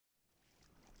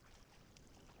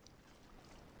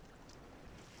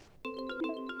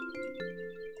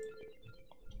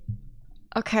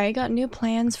Okay, got new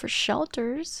plans for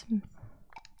shelters.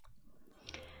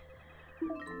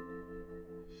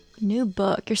 New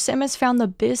book. Your sim has found the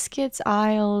Biscuits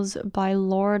Isles by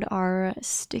Lord R.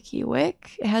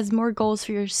 Stickywick. It has more goals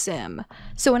for your sim.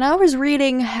 So when I was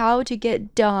reading how to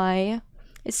get dye,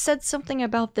 it said something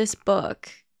about this book.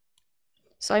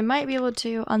 So I might be able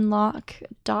to unlock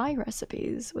dye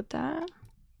recipes with that.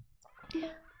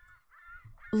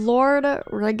 Lord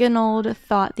Reginald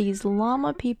thought these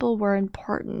llama people were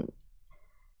important.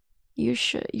 Your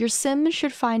sim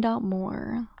should find out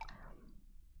more.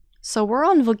 So we're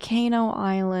on Volcano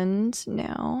Island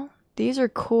now. These are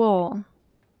cool.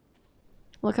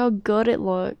 Look how good it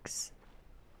looks.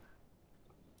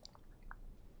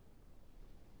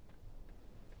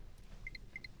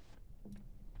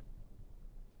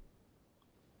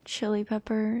 Chili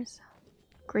peppers.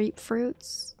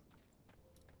 Grapefruits.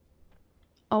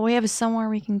 Oh, we have somewhere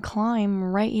we can climb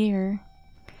right here.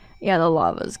 Yeah, the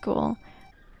lava's cool.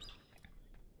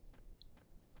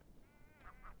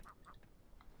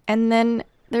 And then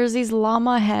there's these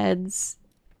llama heads.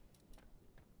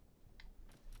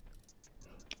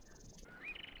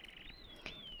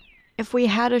 If we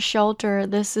had a shelter,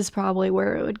 this is probably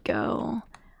where it would go.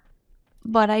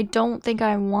 But I don't think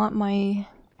I want my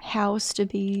house to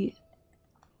be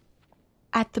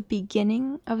at the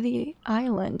beginning of the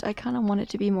island. I kind of want it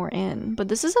to be more in. But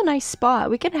this is a nice spot.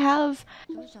 We can have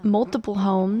multiple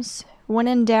homes. When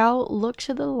in doubt, look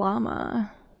to the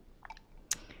llama.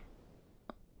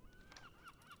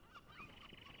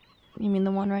 You mean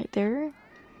the one right there?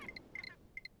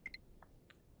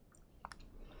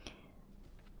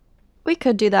 We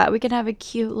could do that. We could have a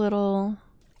cute little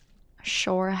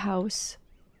shore house.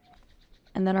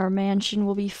 And then our mansion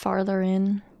will be farther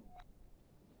in.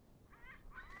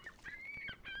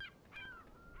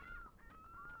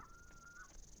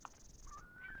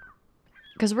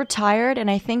 Because we're tired, and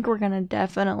I think we're gonna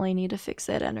definitely need to fix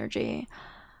that energy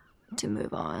to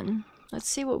move on. Let's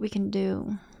see what we can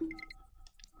do.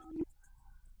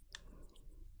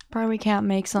 Probably can't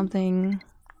make something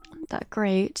that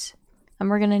great. And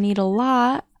we're gonna need a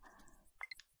lot.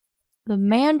 The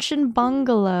mansion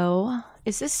bungalow.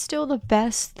 Is this still the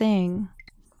best thing?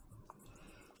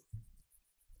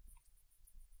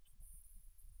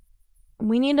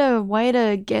 We need a way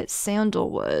to get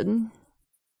sandalwood.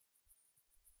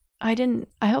 I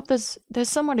hope there's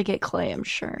somewhere to get clay, I'm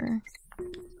sure.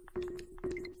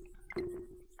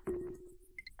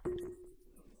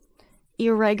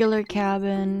 Irregular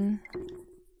cabin.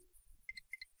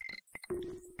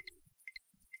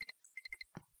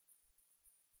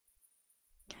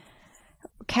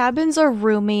 Cabins are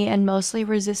roomy and mostly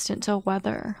resistant to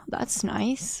weather. That's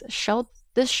nice.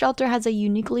 This shelter has a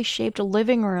uniquely shaped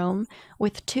living room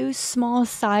with 2 small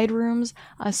side rooms,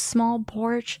 a small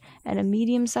porch, and a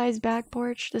medium-sized back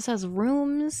porch. This has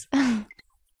rooms.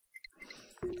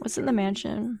 What's in the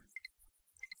mansion?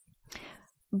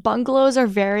 Bungalows are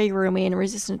very roomy and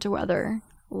resistant to weather.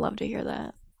 Love to hear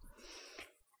that.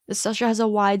 The shelter has a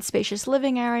wide, spacious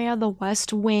living area. The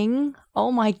west wing.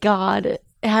 Oh my god. It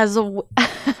has a...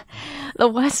 The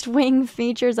west wing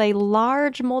features a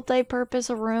large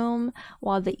multi-purpose room,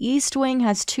 while the east wing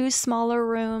has 2 smaller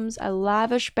rooms, a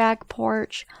lavish back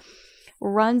porch,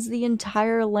 runs the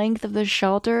entire length of the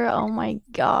shelter. Oh my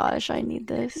gosh, I need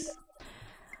this.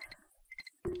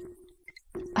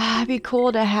 It'd be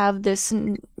cool to have this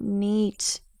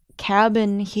neat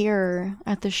cabin here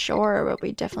at the shore, but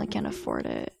we definitely can't afford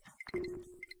it.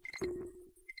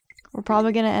 We're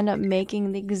probably gonna end up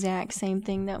making the exact same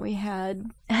thing that we had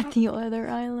at the other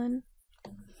island.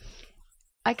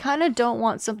 I kind of don't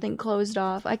want something closed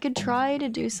off. I could try to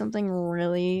do something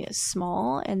really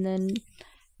small, and then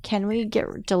can we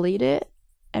delete it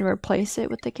and replace it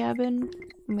with the cabin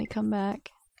when we come back?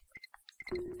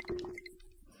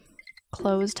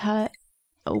 Closed hut,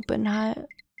 open hut.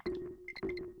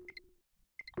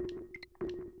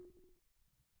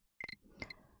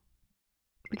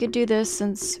 We could do this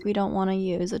since we don't want to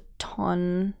use a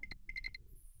ton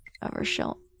of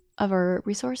our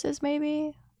resources,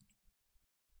 maybe?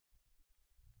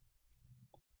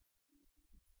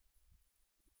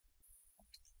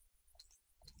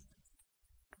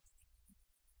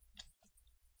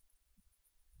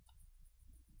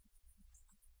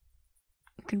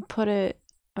 We can put it...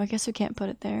 I guess we can't put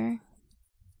it there.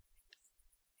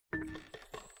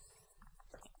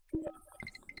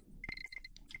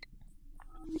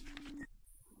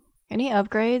 Any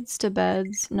upgrades to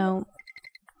beds? No.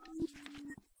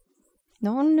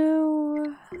 No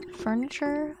new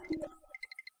furniture?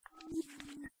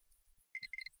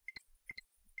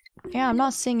 Yeah, I'm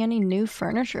not seeing any new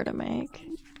furniture to make.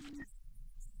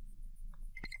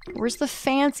 Where's the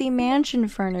fancy mansion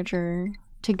furniture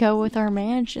to go with our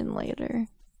mansion later?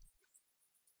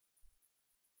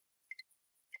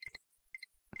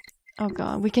 Oh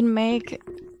god, we can make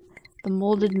the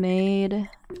molded maid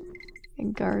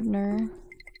and gardener.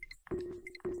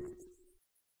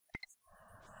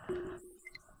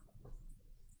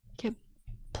 Get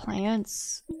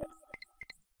plants.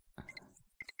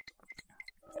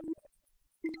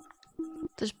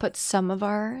 Just put some of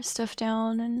our stuff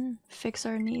down and fix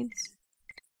our needs.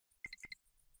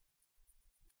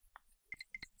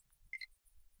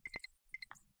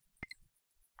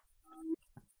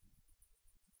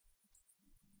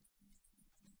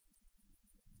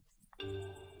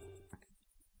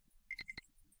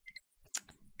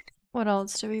 What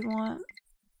else do we want?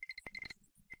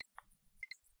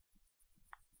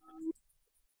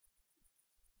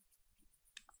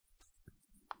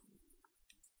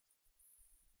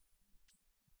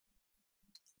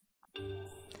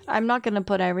 I'm not gonna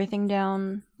put everything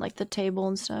down, like the table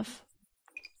and stuff.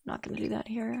 Not gonna do that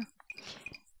here.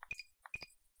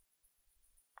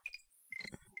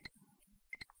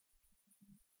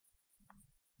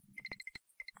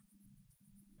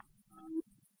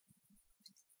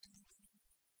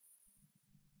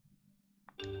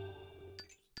 I'm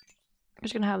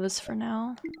just gonna have this for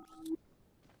now.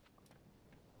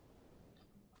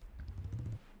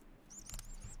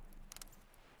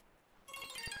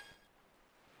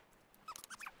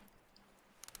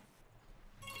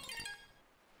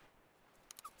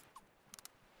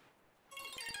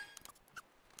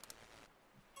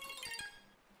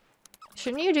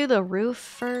 Shouldn't you do the roof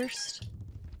first?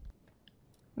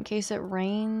 In case it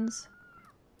rains?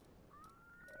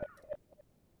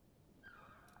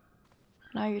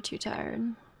 Now you're too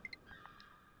tired.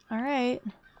 Alright.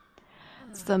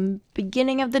 It's the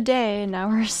beginning of the day, and now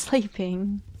we're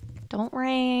sleeping. Don't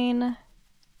rain.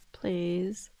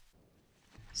 Please.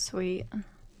 Sweet.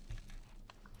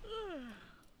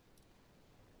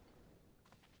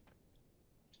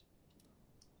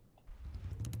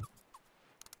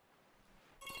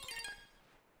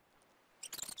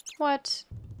 What?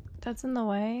 That's in the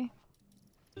way.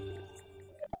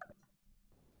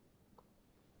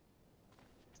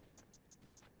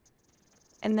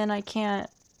 And then I can't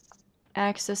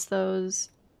access those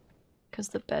because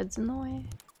the bed's in the way.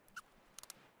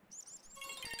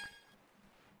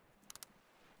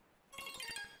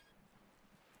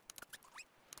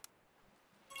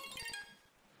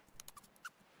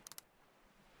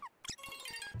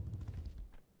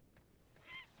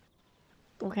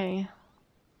 Okay.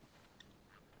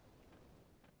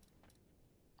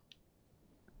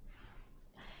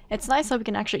 It's nice that we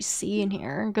can actually see in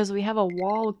here because we have a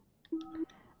wall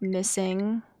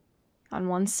missing on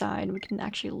one side. We can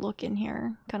actually look in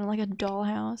here, kind of like a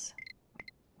dollhouse.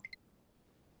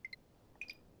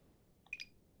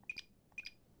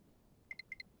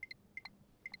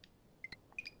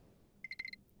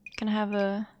 Can have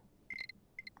a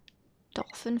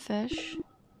dolphin fish.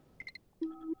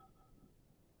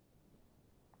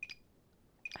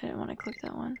 I didn't want to click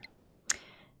that one.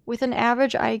 With an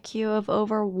average IQ of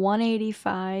over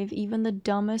 185, even the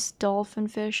dumbest dolphin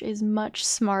fish is much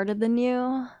smarter than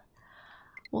you.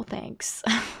 Well, thanks.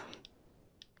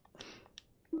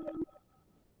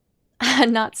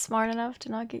 Not smart enough to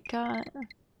not get caught.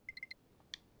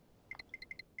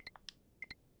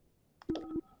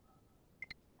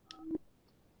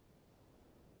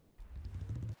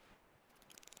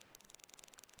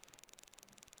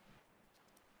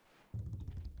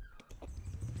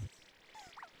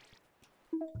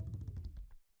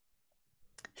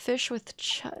 Fish with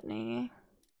chutney.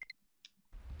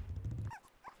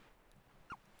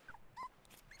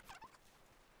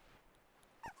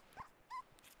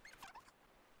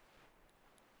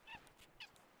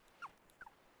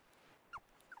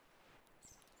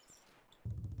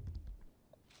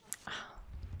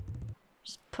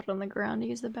 Just put it on the ground to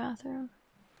use the bathroom.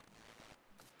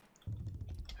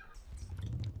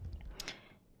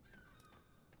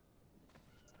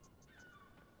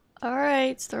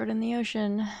 Alright, throw it in the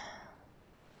ocean.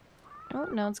 Oh,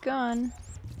 no, it's gone.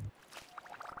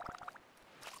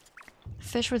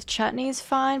 Fish with chutney is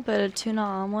fine, but a tuna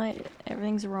omelet,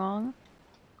 everything's wrong.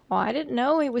 Well, I didn't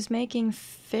know he was making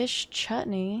fish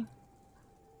chutney.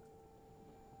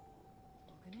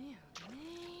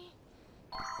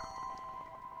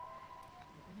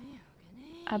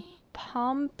 A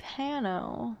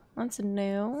pompano. That's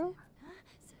new.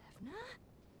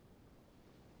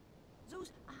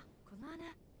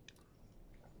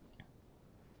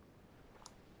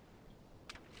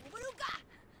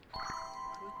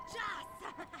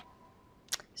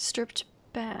 Stripped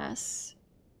bass.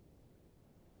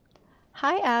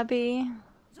 Hi, Abby.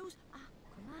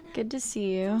 Good to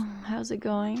see you. How's it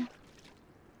going?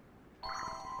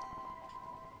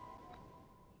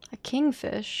 A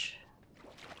kingfish.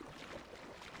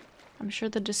 I'm sure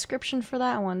the description for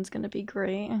that one's gonna be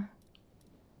great.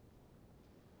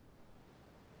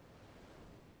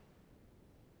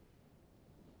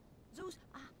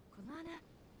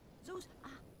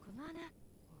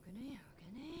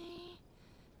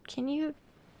 Can you...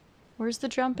 Where's the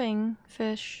jumping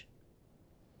fish?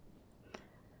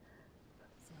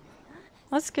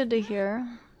 That's good to hear.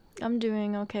 I'm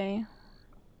doing okay.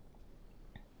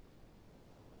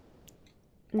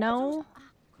 No?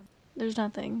 There's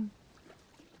nothing.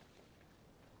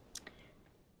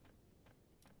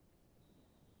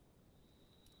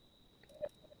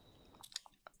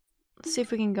 Let's see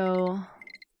if we can go...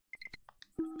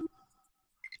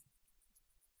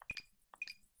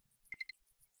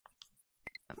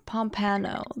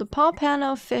 Pompano. The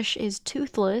pompano fish is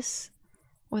toothless,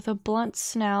 with a blunt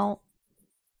snout,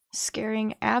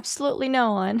 scaring absolutely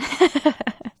no one.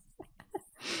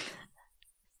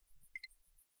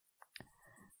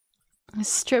 A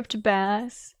stripped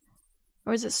bass.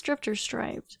 Or is it stripped or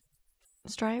striped?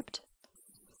 Striped?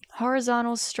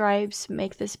 Horizontal stripes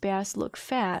make this bass look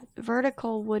fat.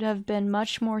 Vertical would have been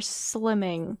much more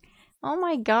slimming. Oh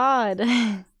my god.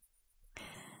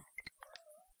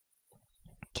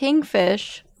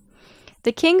 Kingfish.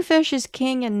 The kingfish is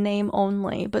king in name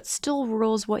only, but still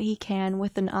rules what he can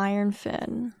with an iron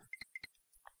fin.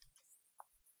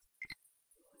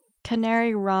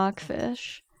 Canary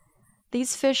rockfish.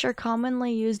 These fish are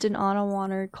commonly used in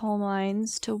underwater coal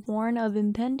mines to warn of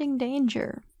impending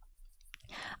danger.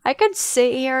 I could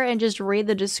sit here and just read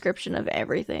the description of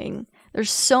everything.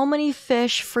 There's so many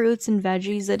fish, fruits, and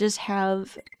veggies that just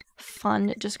have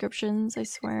fun descriptions, I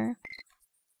swear.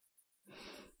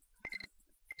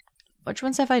 Which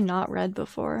ones have I not read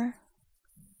before?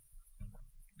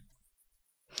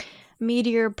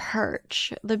 Meteor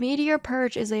perch. The meteor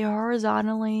perch is a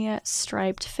horizontally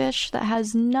striped fish that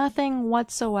has nothing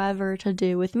whatsoever to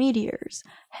do with meteors,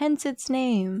 hence its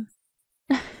name.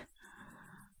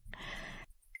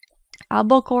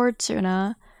 Albacore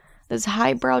tuna. This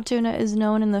highbrow tuna is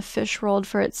known in the fish world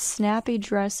for its snappy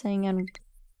dressing and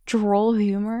droll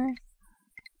humor.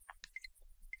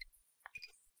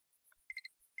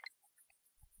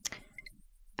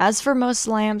 As for most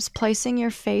lamps, placing your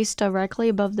face directly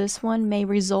above this one may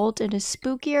result in a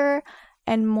spookier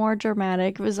and more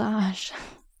dramatic visage.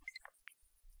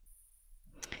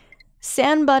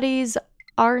 Sand buddies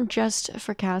aren't just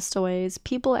for castaways.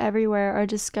 People everywhere are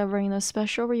discovering the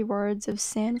special rewards of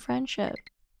sand friendship.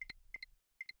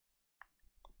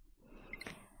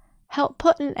 Help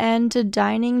put an end to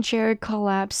dining chair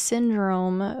collapse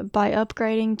syndrome by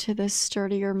upgrading to this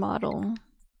sturdier model.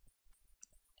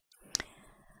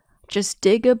 Just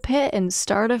dig a pit and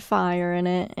start a fire in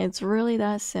it. It's really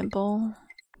that simple.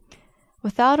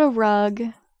 Without a rug...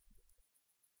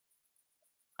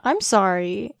 I'm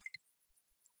sorry.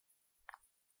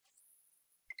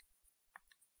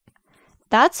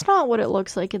 That's not what it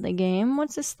looks like in the game.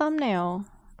 What's this thumbnail?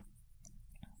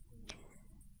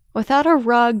 Without a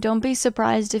rug, don't be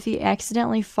surprised if you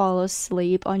accidentally fall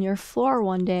asleep on your floor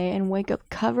one day and wake up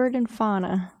covered in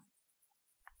fauna.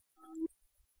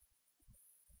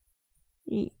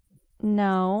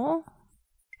 No.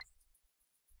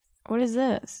 What is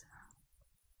this?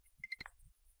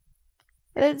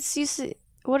 It's you see,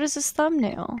 what is this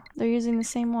thumbnail? They're using the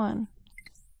same one.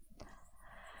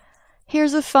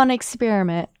 Here's a fun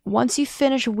experiment. Once you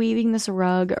finish weaving this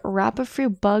rug, wrap a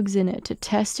few bugs in it to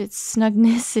test its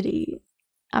snugnicity.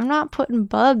 I'm not putting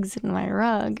bugs in my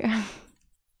rug.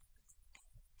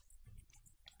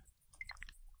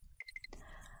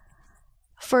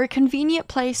 For a convenient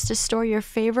place to store your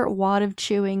favorite wad of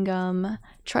chewing gum,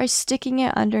 try sticking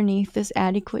it underneath this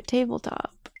adequate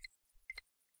tabletop.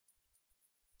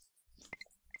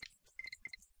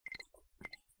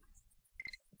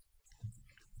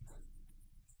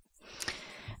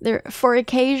 For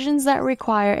occasions that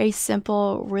require a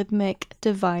simple rhythmic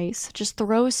device, just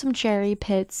throw some cherry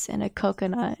pits in a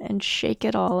coconut and shake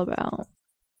it all about.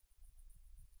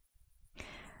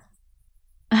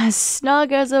 As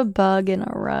snug as a bug in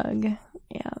a rug.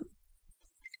 Yeah.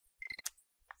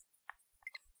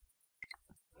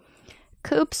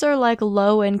 Coops are like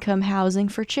low-income housing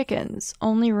for chickens,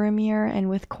 only roomier and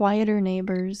with quieter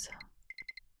neighbors.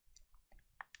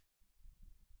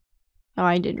 Oh,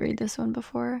 I did read this one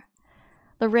before.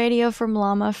 The radio from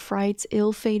Llama Fright's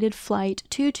ill-fated Flight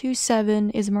 227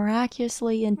 is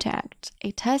miraculously intact,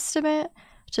 a testament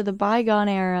to the bygone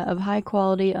era of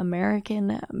high-quality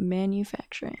American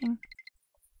manufacturing.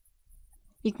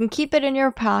 You can keep it in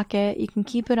your pocket. You can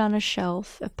keep it on a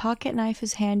shelf. A pocket knife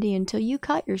is handy until you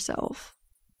cut yourself.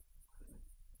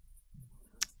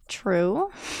 True.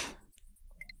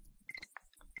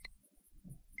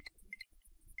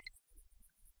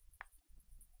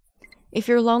 If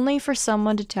you're lonely for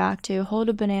someone to talk to, hold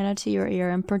a banana to your ear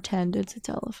and pretend it's a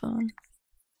telephone.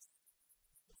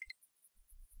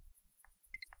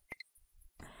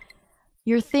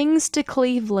 Your things to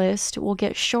cleave list will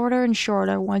get shorter and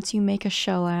shorter once you make a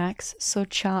shell axe, so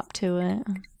chop to it.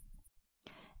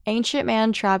 Ancient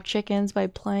man trapped chickens by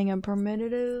playing a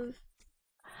primitive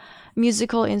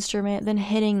musical instrument, then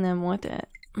hitting them with it.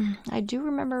 I do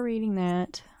remember reading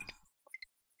that.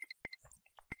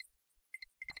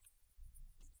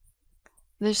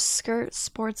 This skirt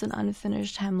sports an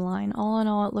unfinished hemline. All in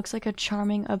all, it looks like a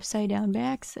charming upside-down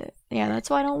backsit. Yeah,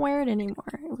 that's why I don't wear it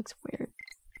anymore. It looks weird.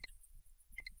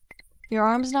 Your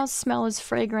arms now smell as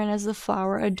fragrant as the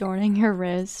flower adorning your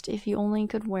wrist. If you only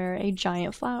could wear a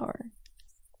giant flower.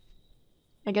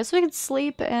 I guess we could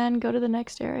sleep and go to the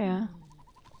next area.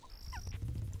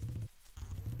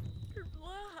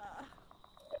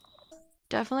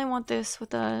 Definitely want this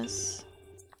with us.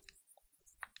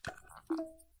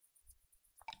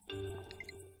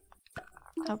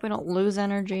 Hope we don't lose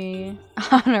energy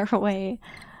on our way.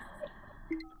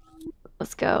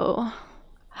 Let's go.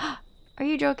 Are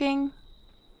you joking?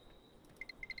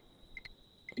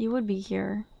 You would be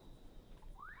here.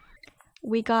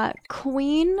 We got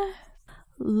Queen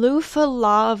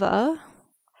Lufalava.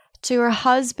 To her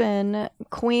husband,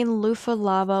 Queen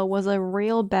Lufalava was a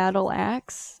real battle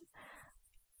axe.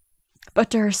 But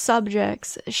to her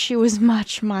subjects, she was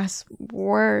much, much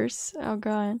worse. Oh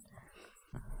god.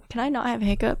 Can I not have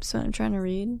hiccups when I'm trying to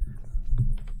read?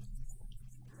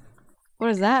 What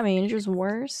does that mean? Just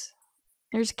worse?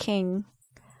 There's King.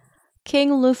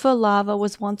 King Lufalava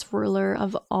was once ruler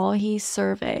of all he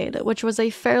surveyed, which was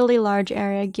a fairly large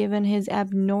area given his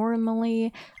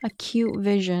abnormally acute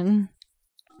vision.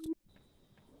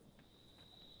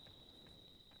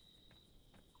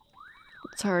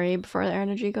 Let's hurry before the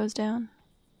energy goes down.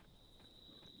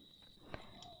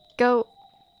 Go.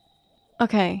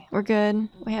 Okay, we're good.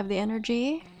 We have the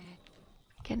energy.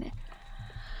 Getting it.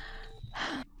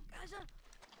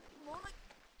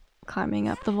 Climbing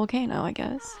up the volcano, I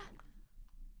guess.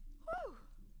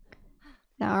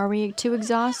 Now, are we too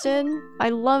exhausted? I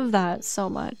love that so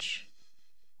much.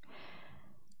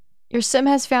 Your sim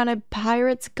has found a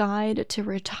pirate's guide to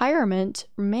retirement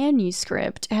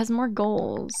manuscript. It has more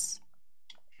goals.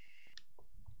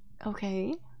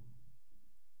 Okay.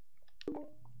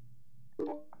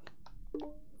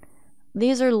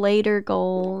 These are later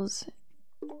goals.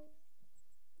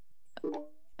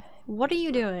 What are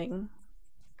you doing?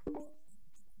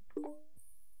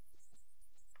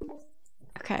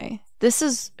 Okay. This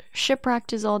is...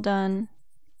 Shipwrecked is all done.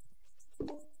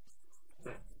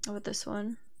 How about this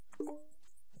one?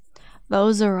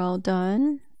 Those are all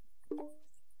done.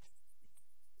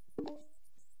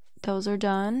 Those are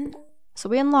done. So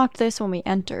we unlocked this when we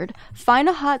entered. Find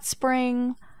a hot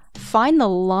spring. Find the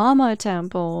Llama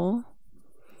temple.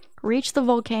 Reach the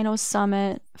volcano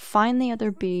summit. Find the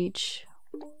other beach.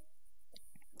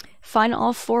 Find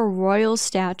all 4 royal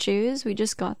statues. We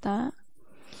just got that.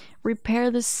 Repair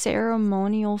the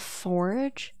ceremonial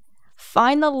forge.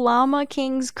 Find the Llama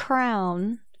King's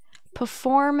crown.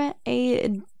 Perform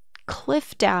a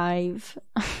cliff dive.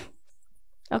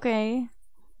 Okay.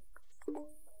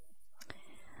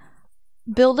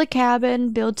 Build a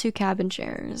cabin, build 2 cabin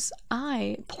chairs.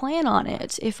 I plan on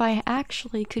it if I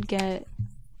actually could get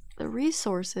the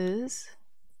resources.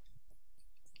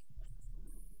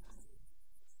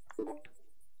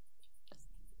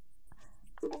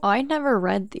 I never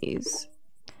read these.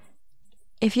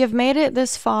 If you've made it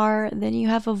this far, then you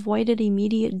have avoided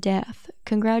immediate death.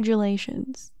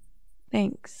 Congratulations.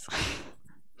 Thanks.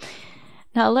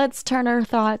 Now let's turn our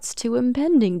thoughts to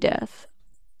impending death.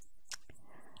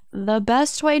 The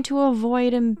best way to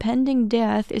avoid impending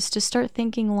death is to start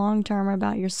thinking long-term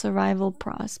about your survival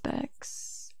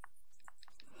prospects.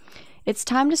 It's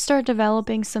time to start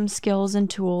developing some skills and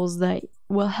tools that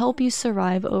will help you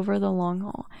survive over the long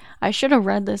haul. I should have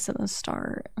read this in the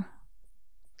start.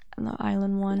 In the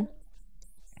island one.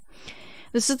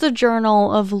 This is the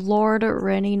journal of Lord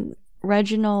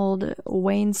Reginald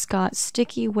Wainscott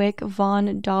Stickywick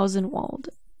von Dosenwald.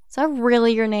 Is that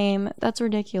really your name? That's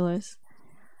ridiculous.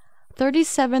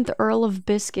 37th Earl of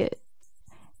Biscuit,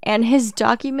 and his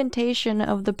documentation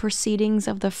of the proceedings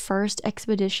of the first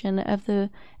expedition of the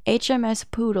HMS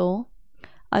Poodle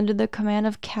under the command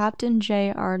of Captain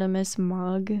J. Artemis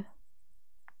Mugg.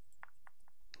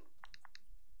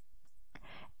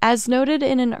 As noted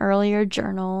in an earlier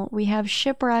journal, we have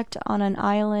shipwrecked on an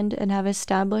island and have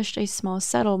established a small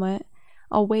settlement,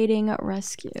 awaiting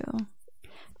rescue.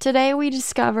 Today we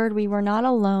discovered we were not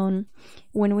alone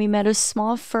when we met a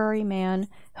small furry man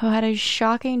who had a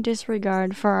shocking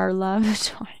disregard for our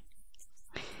loved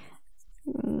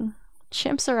one.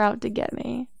 Chimps are out to get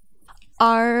me.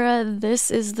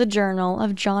 This is the journal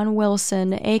of John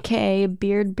Wilson, aka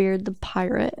Beard the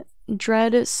Pirate,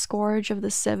 dread scourge of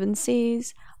the seven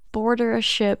seas, boarder of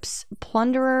ships,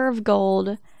 plunderer of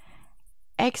gold,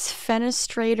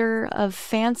 ex-fenestrator of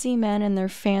fancy men and their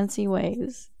fancy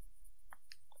ways.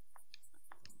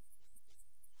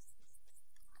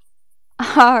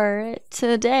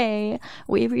 Today,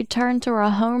 we return to our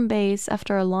home base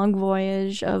after a long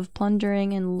voyage of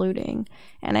plundering and looting,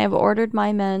 and I have ordered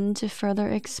my men to further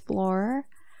explore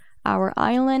our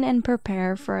island and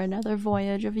prepare for another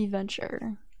voyage of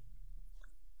adventure.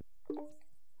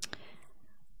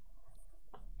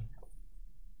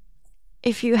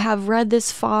 If you have read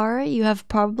this far, you have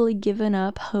probably given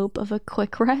up hope of a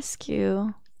quick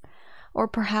rescue. Or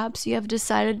perhaps you have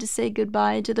decided to say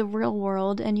goodbye to the real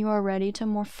world and you are ready to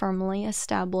more firmly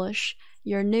establish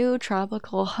your new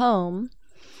tropical home.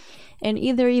 In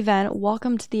either event,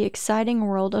 welcome to the exciting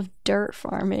world of dirt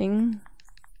farming.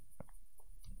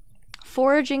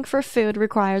 Foraging for food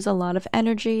requires a lot of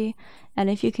energy, and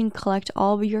if you can collect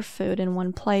all of your food in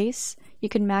one place, you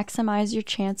can maximize your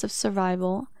chance of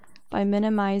survival by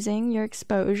minimizing your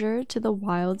exposure to the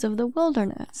wilds of the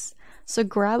wilderness. So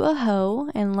grab a hoe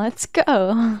and let's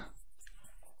go.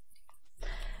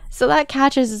 So that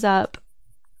catches us up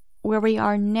where we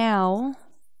are now.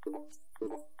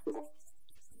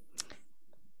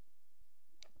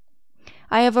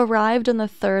 I have arrived on the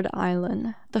third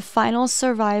island, the final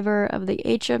survivor of the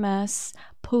HMS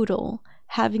Poodle,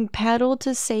 having paddled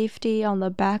to safety on the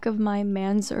back of my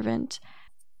manservant,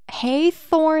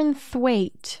 Haythorn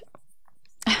Thwaite.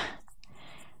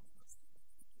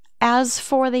 As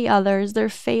for the others, their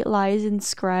fate lies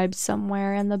inscribed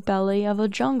somewhere in the belly of a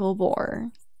jungle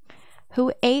boar,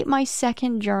 who ate my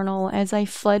second journal as I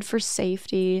fled for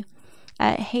safety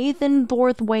at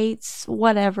Haythenborthwaite's,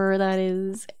 whatever that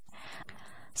is.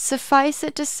 Suffice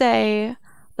it to say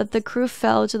that the crew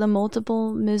fell to the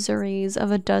multiple miseries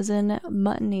of a dozen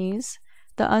mutinies,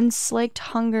 the unslaked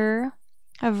hunger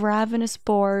of ravenous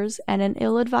boars, and an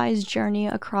ill-advised journey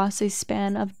across a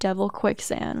span of devil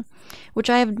quicksand,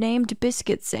 which I have named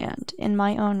Biscuit Sand in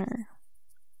my honor.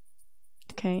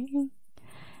 Okay.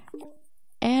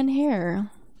 And here.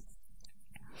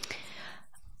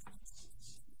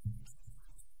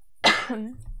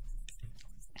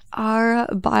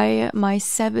 By my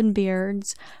 7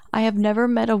 beards, I have never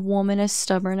met a woman as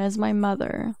stubborn as my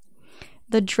mother,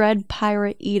 the dread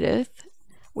pirate Edith.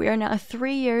 We are now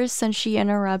 3 years since she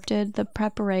interrupted the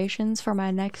preparations for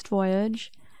my next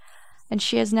voyage, and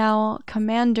she has now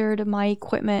commanded my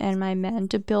equipment and my men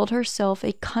to build herself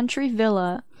a country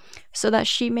villa so that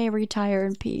she may retire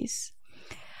in peace.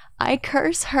 I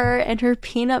curse her and her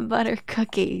peanut butter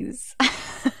cookies.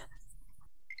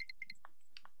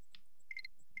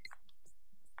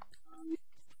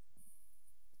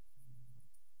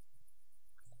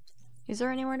 Is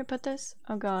there anywhere to put this?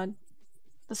 Oh god.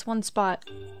 This one spot.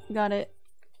 Got it.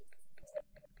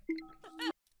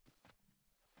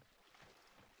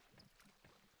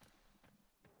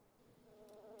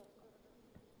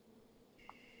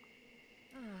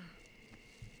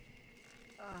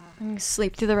 I'm gonna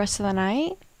sleep through the rest of the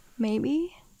night?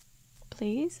 Maybe?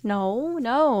 Please? No,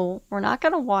 no. We're not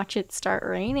gonna watch it start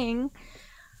raining.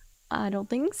 I don't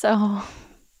think so.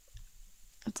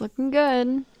 It's looking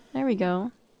good. There we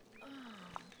go.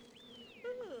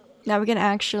 Now we can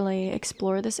actually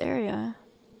explore this area.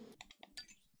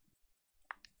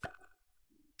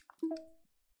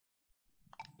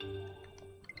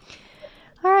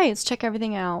 Alright, let's check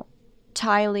everything out.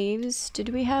 Tie leaves. Did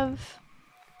we have...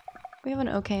 We have an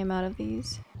okay amount of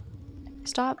these.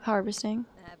 Stop harvesting.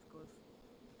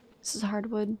 This is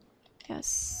hardwood.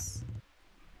 Yes.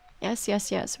 Yes,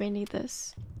 yes, yes. We need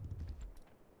this.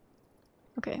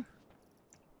 Okay.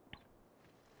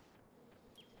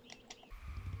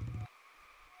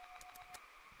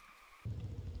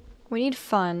 We need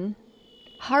fun.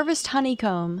 Harvest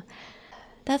honeycomb.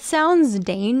 That sounds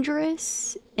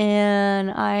dangerous,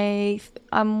 and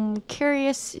I'm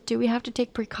curious, do we have to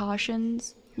take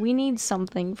precautions? We need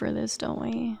something for this, don't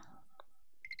we?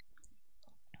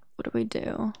 What do we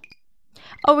do?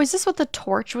 Oh, is this what the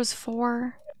torch was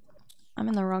for? I'm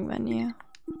in the wrong menu.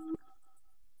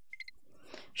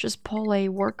 Just pull a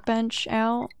workbench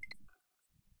out.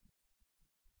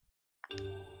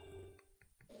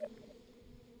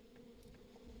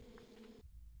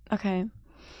 Okay.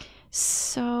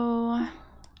 So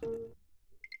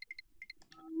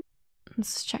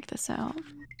let's check this out.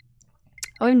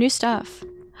 Oh, we have new stuff.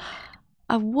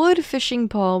 A wood fishing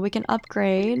pole we can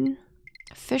upgrade.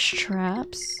 Fish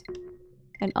traps.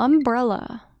 An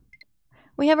umbrella.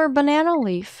 We have our banana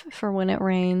leaf for when it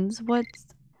rains. What's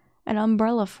an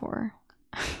umbrella for?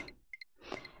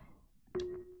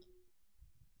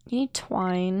 You need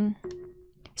twine.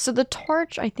 So the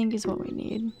torch, I think, is what we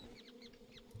need.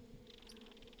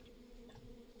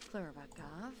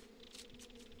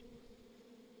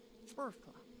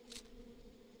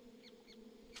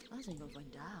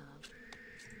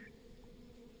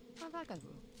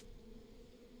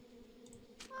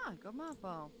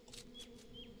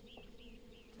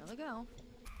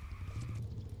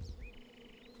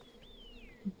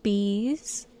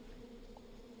 Bees.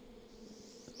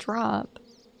 Drop.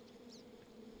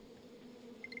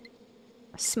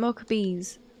 Smoke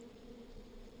bees.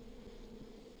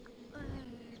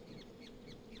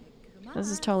 This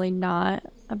is totally not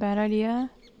a bad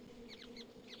idea.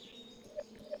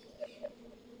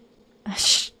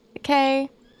 Okay.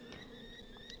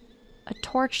 A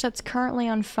torch that's currently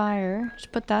on fire.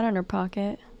 Just put that in her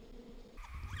pocket.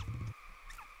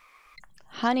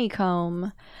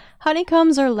 Honeycomb.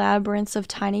 Honeycombs are labyrinths of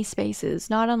tiny spaces,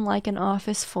 not unlike an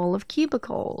office full of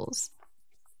cubicles.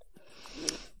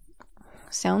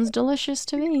 Sounds delicious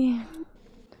to me.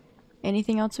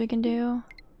 Anything else we can do?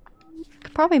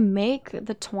 Could probably make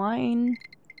the twine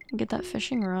and get that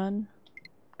fishing rod.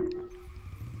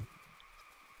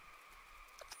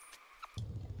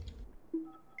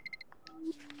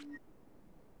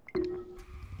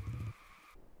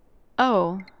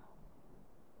 Oh.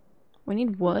 We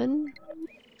need wood?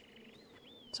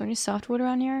 Is there any softwood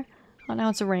around here? Oh, now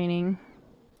it's raining.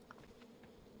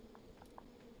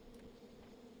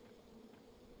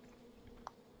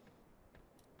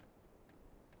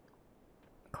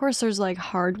 Of course there's like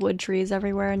hardwood trees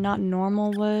everywhere, not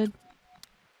normal wood.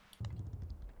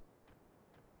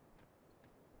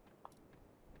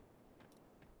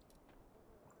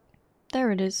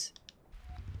 There it is.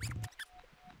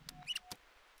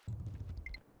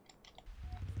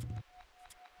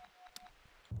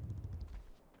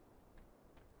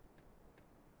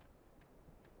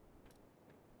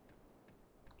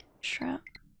 Trap.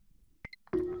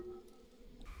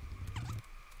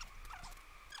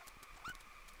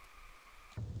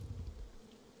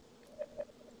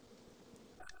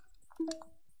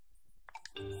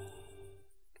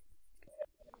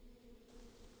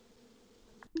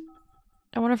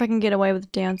 I wonder if I can get away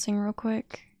with dancing real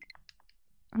quick.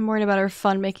 I'm worried about our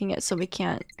fun making it so we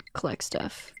can't collect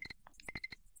stuff.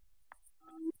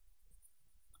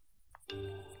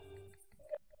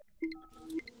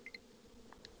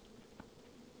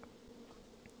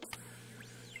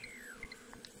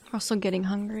 Also getting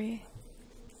hungry.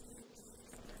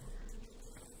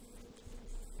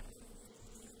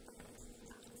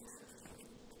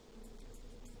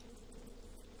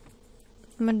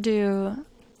 I'm gonna do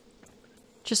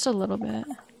just a little bit.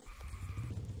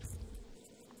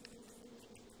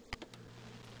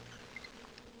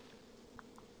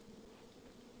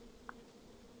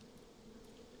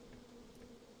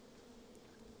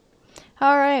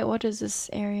 Alright, what does this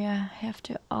area have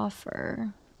to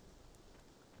offer?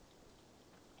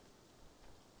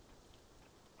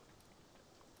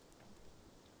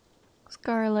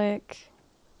 Garlic.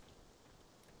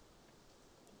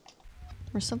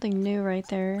 There's something new right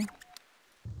there.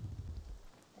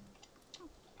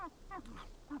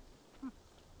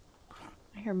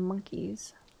 I hear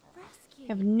monkeys. We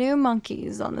have new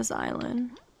monkeys on this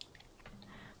island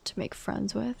to make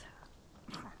friends with.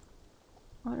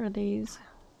 What are these?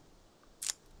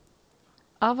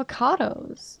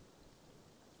 Avocados.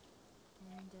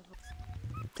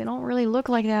 They don't really look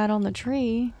like that on the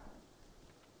tree.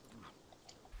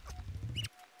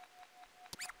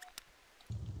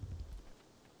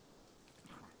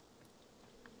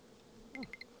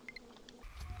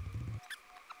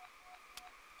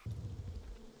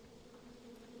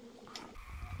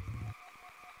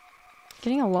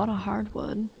 Getting a lot of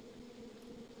hardwood.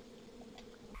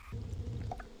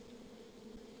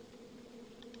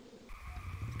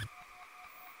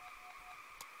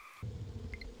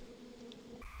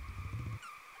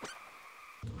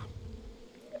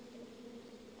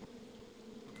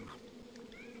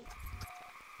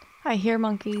 I hear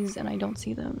monkeys and I don't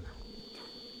see them.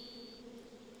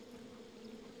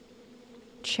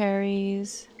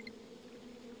 Cherries.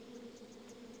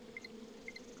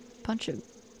 Bunch of...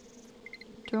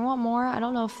 Do we want more? I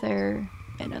don't know if they're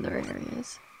in other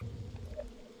areas.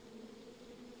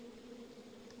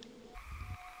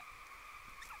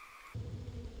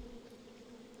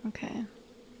 Okay.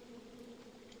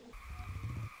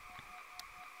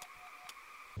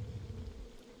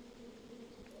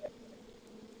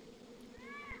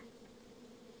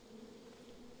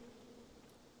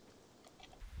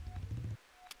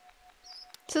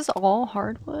 This is all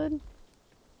hardwood?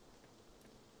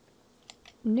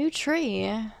 New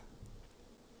tree.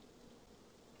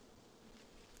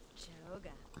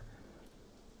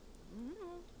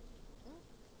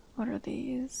 What are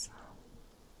these?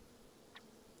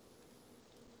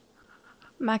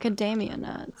 Macadamia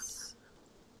nuts.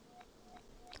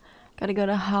 Gotta go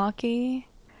to hockey.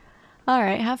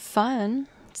 Alright, have fun.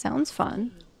 Sounds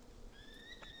fun.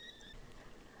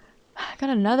 Got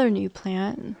another new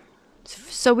plant.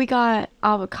 So we got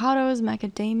avocados,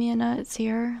 macadamia nuts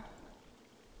here.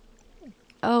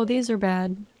 Oh, these are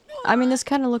bad. I mean, this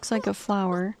kind of looks like a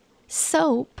flower.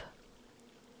 Soap?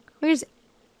 We just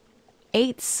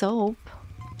ate soap.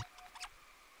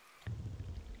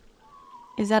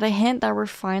 Is that a hint that we're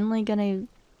finally gonna...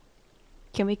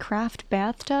 Can we craft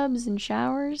bathtubs and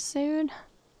showers soon?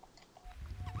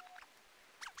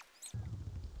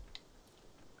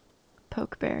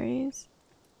 Pokeberries.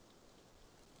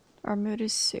 Our mood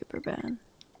is super bad.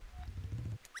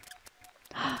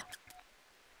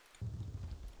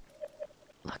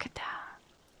 Look at that.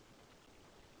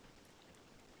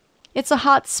 It's a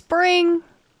hot spring!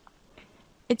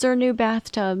 It's our new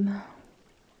bathtub.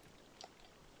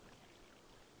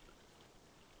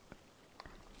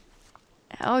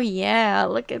 Oh yeah,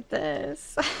 look at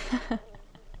this.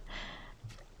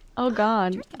 Oh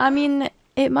god. I mean,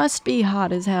 it must be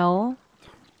hot as hell.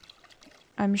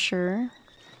 I'm sure.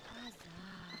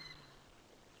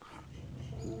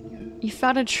 You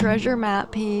found a treasure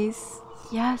map piece.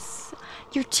 Yes.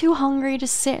 You're too hungry to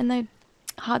sit in the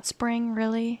hot spring,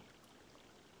 really?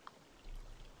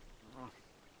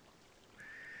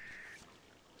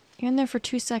 You're in there for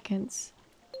 2 seconds.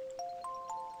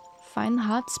 Find the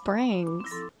hot springs.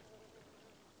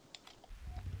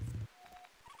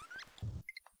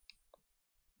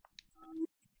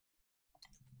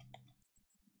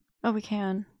 Oh, we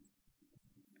can.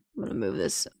 I'm gonna move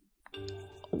this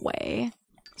away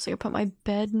so I can put my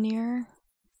bed near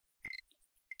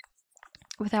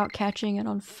without catching it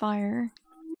on fire.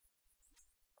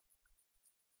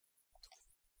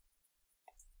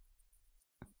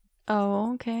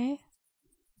 Oh, okay.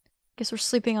 Guess we're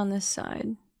sleeping on this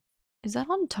side. Is that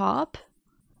on top?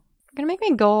 You're gonna make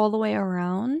me go all the way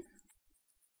around?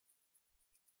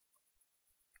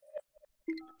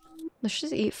 Let's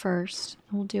just eat first.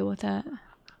 We'll deal with that.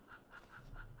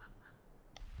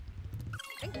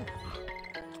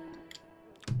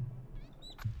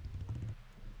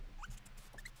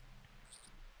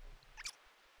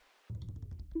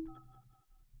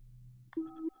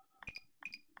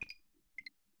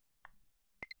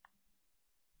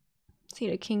 Let's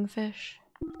eat a kingfish.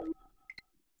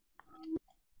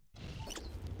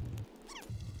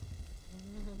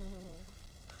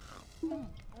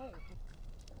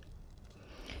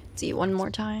 Let's eat one more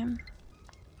time.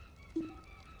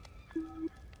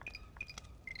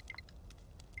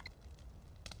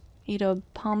 Eat a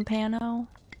pompano.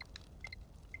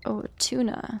 Oh,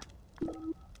 tuna.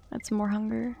 That's more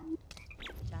hunger.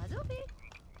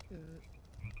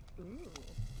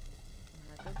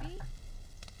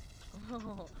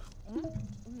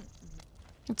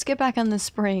 Let's get back on the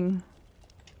spring.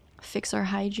 Fix our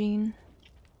hygiene.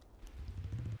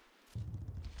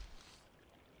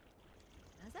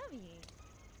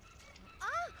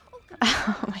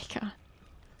 Oh my god.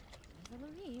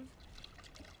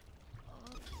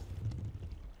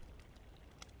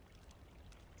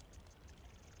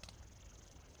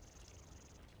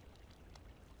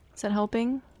 Is that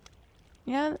helping?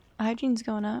 Yeah, hygiene's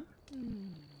going up.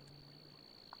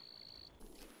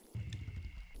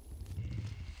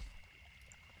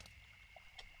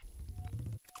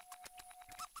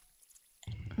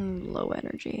 Low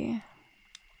energy.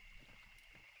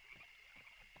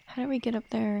 How do we get up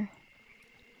there?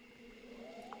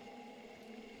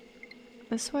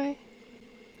 This way?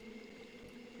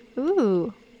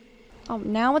 Ooh. Oh,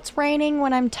 now it's raining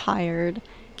when I'm tired.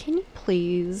 Can you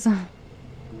please?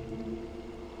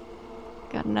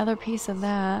 Got another piece of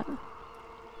that.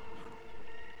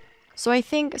 So I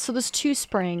think, so there's 2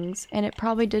 springs, and it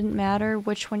probably didn't matter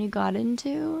which one you got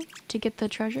into to get the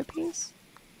treasure piece.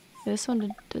 This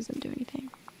one doesn't do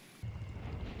anything.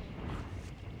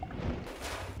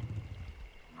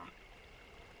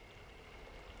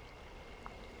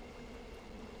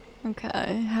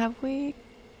 Okay, have we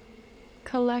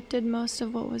collected most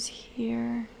of what was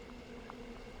here?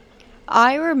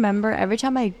 I remember every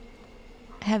time I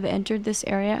have entered this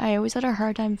area, I always had a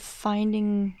hard time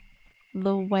finding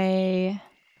the way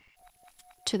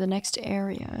to the next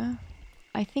area.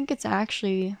 I think it's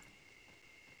actually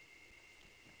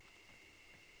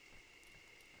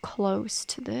close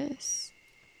to this.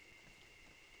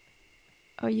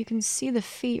 Oh, you can see the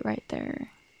feet right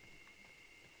there.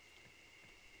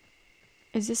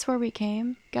 Is this where we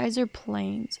came? Geyser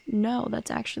Plains. No,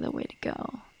 that's actually the way to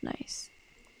go. Nice.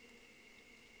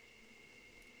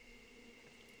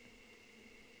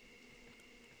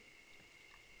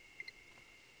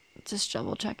 Just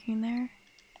double checking there.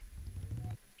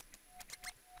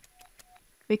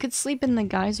 We could sleep in the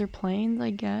Geyser Plains, I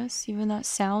guess. Even that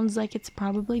sounds like it's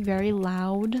probably very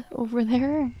loud over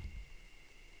there.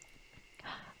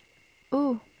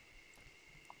 Ooh.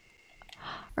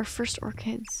 Our first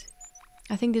orchids.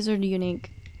 I think these are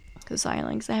unique to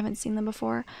Xilinx. I haven't seen them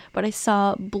before. But I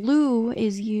saw blue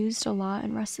is used a lot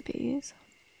in recipes.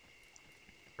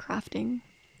 Crafting.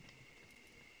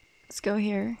 Let's go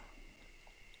here.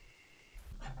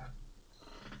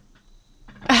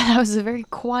 That was a very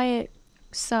quiet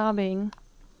sobbing.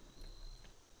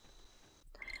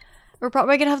 We're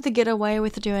probably gonna have to get away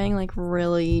with doing like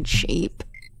really cheap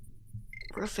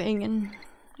roofing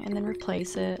and then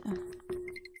replace it.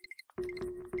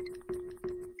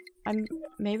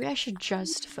 Maybe I should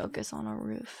just focus on a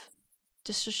roof.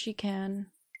 Just so she can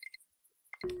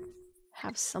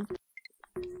have something.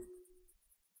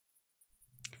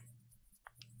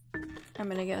 I'm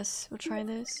gonna guess we'll try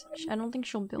this. I don't think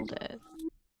she'll build it.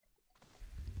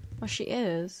 Well, she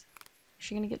is. Is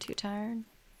she gonna get too tired?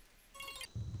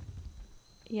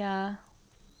 Yeah.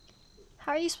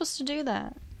 How are you supposed to do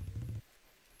that?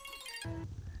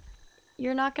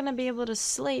 You're not gonna be able to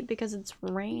sleep because it's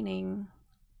raining.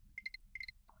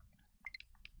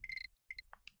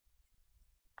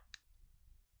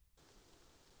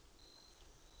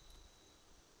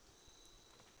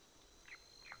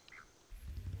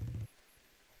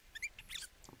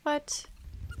 What?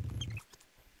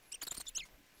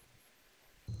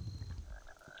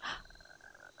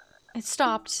 It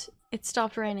stopped. It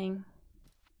stopped raining.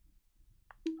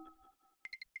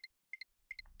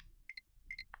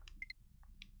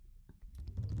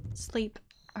 Sleep.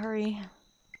 Hurry.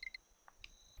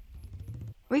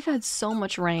 We've had so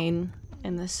much rain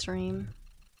in this stream.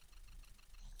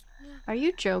 Are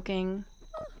you joking?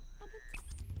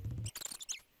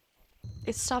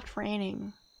 It stopped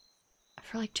raining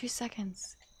for like 2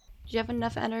 seconds. Do you have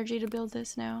enough energy to build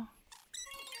this now?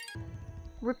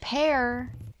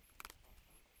 Repair?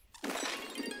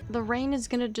 The rain is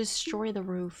gonna destroy the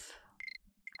roof.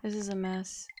 This is a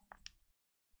mess.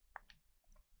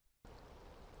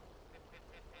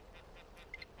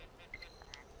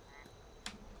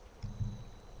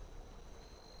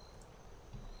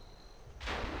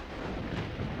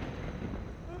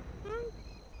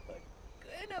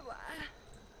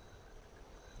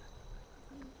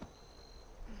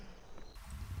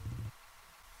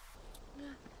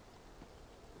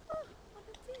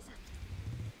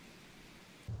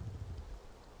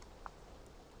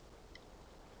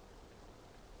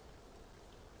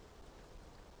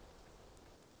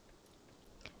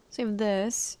 Save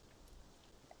this.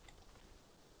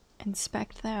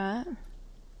 Inspect that.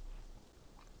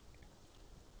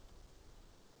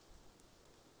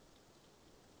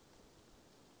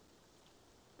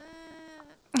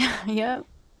 Yep.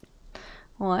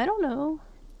 Well, I don't know.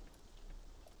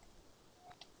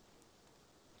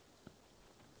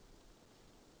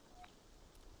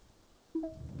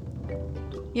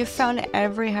 You've found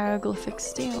every hieroglyphic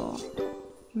stele.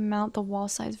 Mount the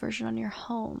wall-size version on your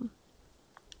home.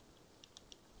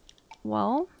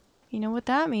 Well, you know what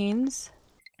that means.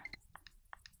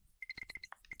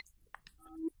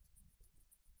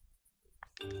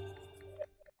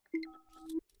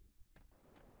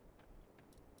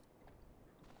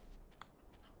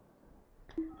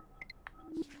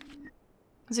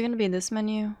 Is it gonna be this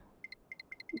menu?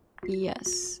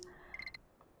 Yes.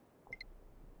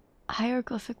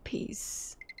 Hieroglyphic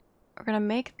piece. We're gonna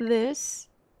make this.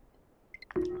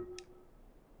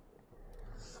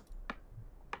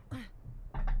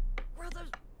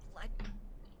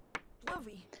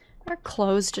 Our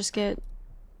clothes just get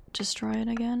destroyed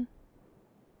again.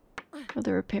 Will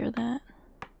they repair that?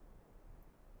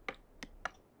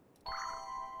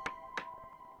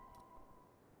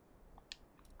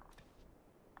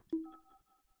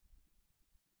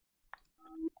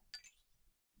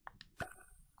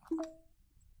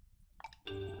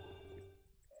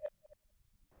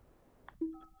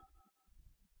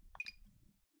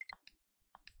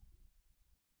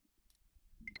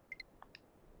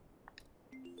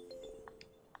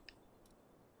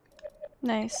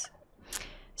 Nice.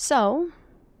 So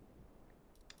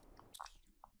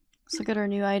Let's look at our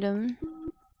new item.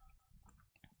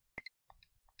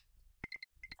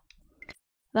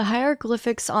 The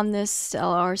hieroglyphics on this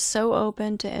stele are so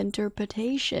open to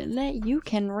interpretation that you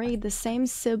can read the same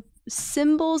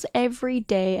symbols every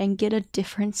day and get a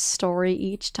different story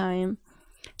each time.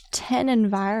 10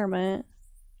 environment.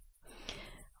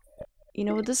 You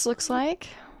know what this looks like?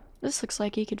 This looks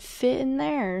like you could fit in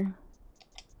there.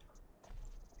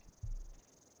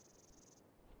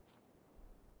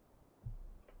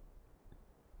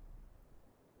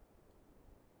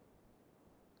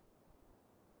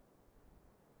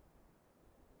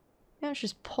 Yeah,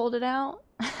 just pulled it out.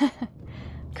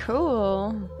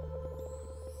 Cool.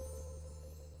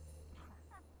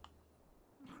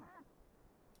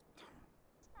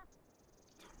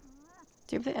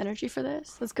 Do you have the energy for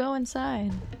this? Let's go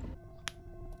inside.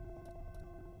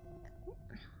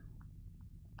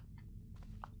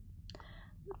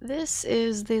 This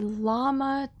is the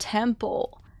Llama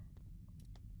Temple.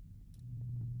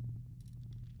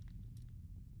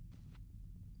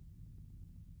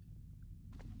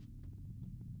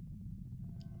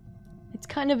 It's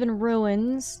kind of in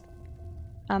ruins.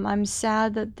 I'm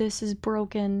sad that this is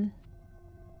broken.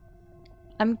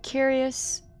 I'm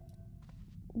curious,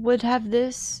 would have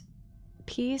this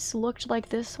piece looked like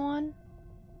this one?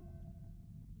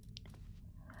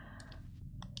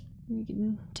 We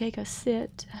can take a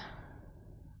sit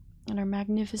in our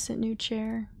magnificent new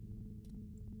chair.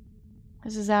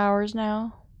 This is ours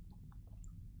now.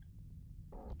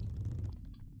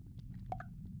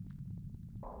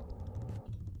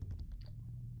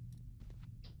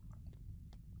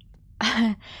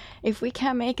 If we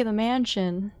can't make it a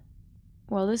mansion,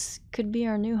 well, this could be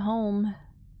our new home.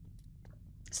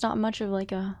 It's not much of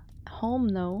like a home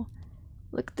though.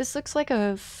 Look, this looks like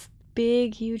a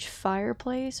big, huge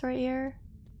fireplace right here.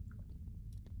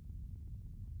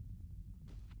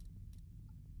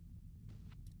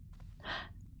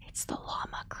 It's the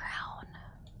llama crown.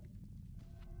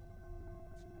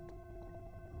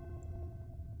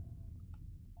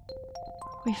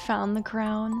 We found the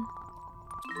crown.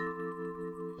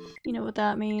 You know what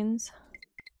that means.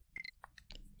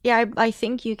 Yeah, I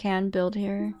think you can build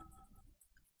here.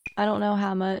 I don't know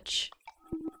how much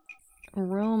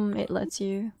room it lets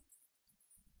you.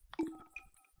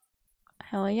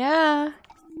 Hell yeah!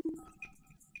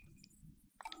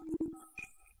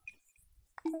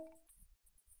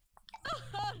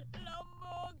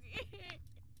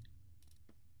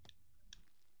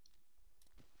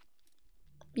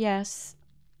 Yes.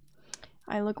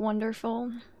 I look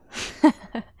wonderful.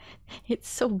 It's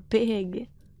so big.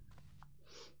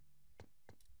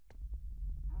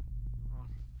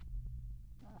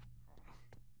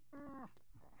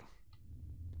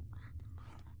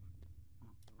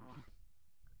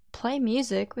 Play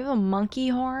music. We have a monkey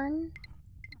horn.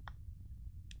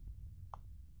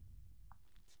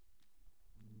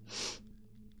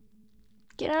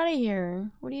 Get out of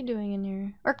here. What are you doing in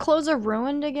here? Our clothes are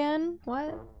ruined again?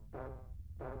 What?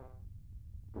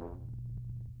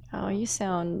 Oh, you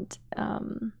sound,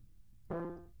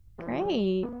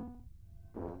 great.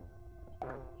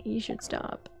 You should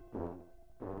stop.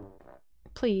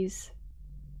 Please.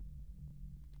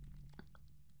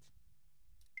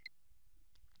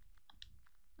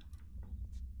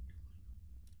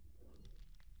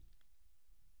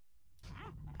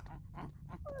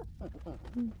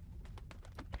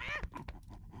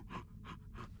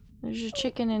 There's a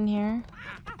chicken in here.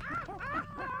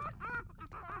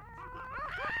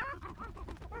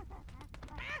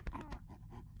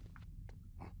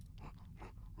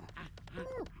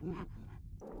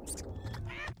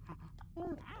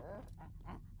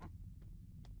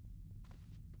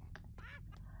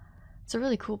 It's a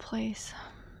really cool place.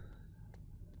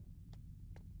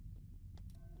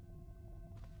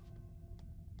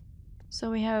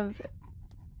 So we have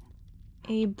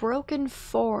a broken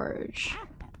forge.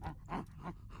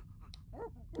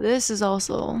 This is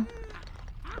also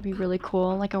be really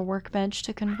cool, like a workbench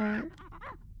to convert.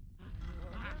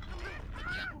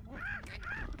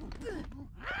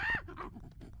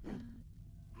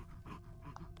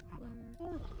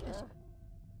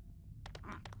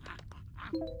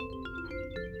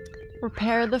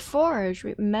 Repair the forge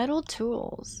with metal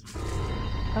tools.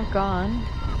 Oh, gone.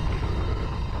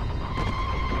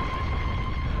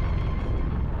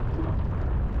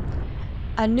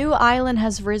 A new island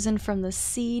has risen from the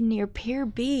sea near Pier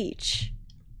Beach.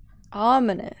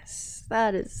 Ominous.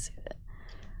 That is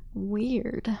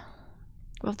weird.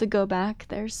 We'll have to go back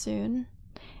there soon.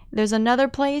 There's another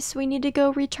place we need to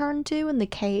go return to in the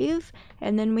cave,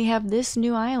 and then we have this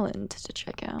new island to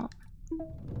check out.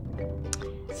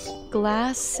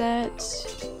 Glass set.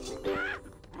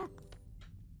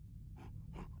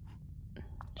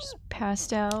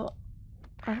 passed out.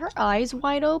 Are her eyes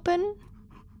wide open?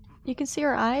 You can see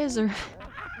her eyes, or...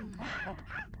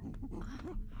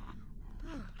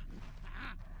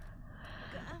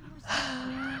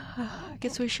 I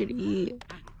guess we should eat.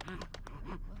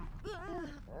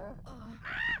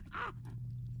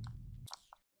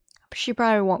 She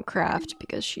probably won't craft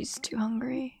because she's too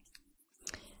hungry.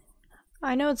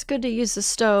 I know it's good to use the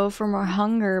stove for more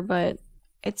hunger, but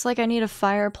it's like I need a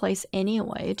fireplace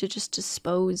anyway to just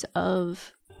dispose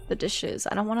of the dishes.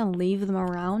 I don't want to leave them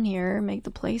around here, make the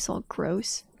place all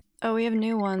gross. Oh, we have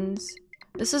new ones.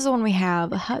 This is the one we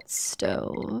have, a hut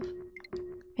stove.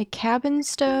 A cabin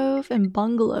stove and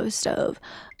bungalow stove.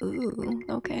 Ooh,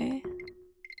 okay.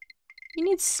 You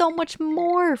need so much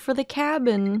more for the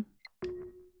cabin.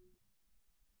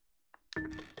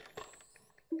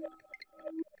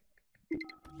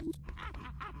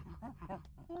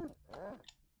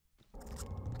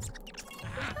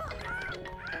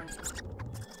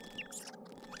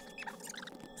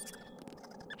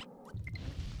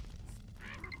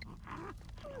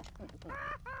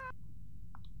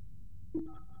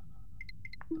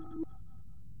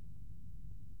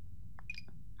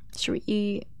 Should we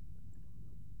eat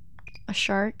a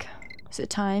shark? Is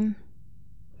it time?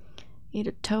 Eat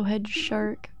a towhead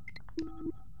shark.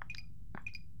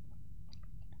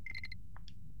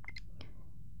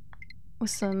 With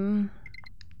some,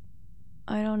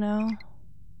 I don't know,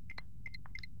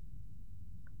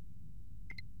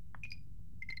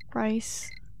 rice.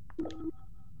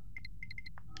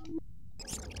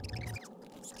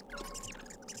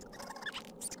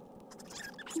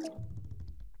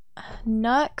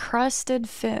 Nut crusted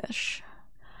fish.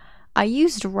 I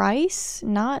used rice,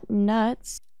 not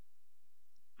nuts.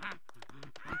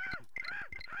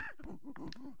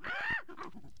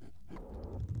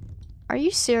 Are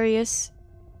you serious?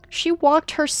 She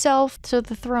walked herself to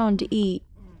the throne to eat.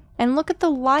 And look at the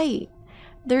light.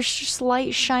 There's just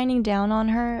light shining down on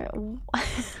her.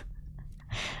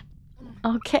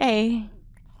 Okay.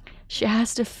 She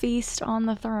has to feast on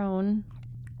the throne.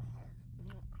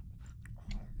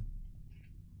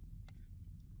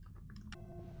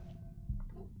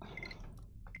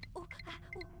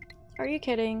 Are you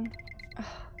kidding?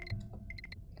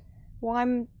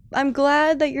 Well, I'm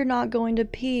glad that you're not going to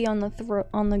pee on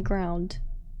the ground.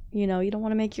 You know, you don't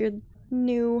want to make your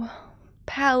new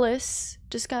palace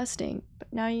disgusting.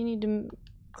 But now you need to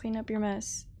clean up your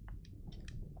mess.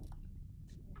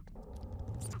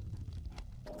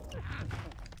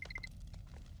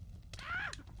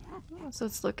 So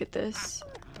let's look at this.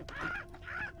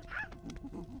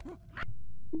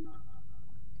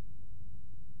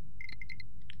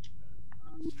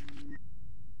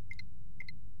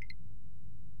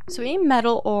 So we need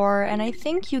metal ore, and I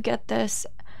think you get this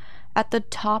at the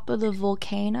top of the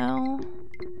volcano.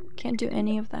 Can't do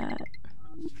any of that.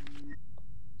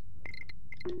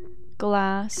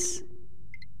 Glass.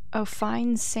 Oh,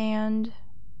 fine sand.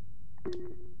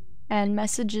 And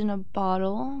message in a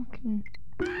bottle. Can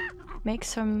make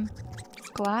some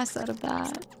glass out of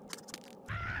that.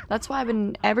 That's why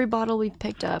every bottle we've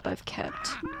picked up I've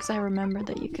kept, because I remember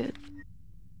that you could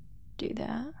do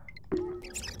that.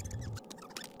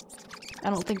 I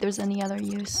don't think there's any other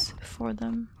use for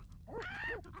them.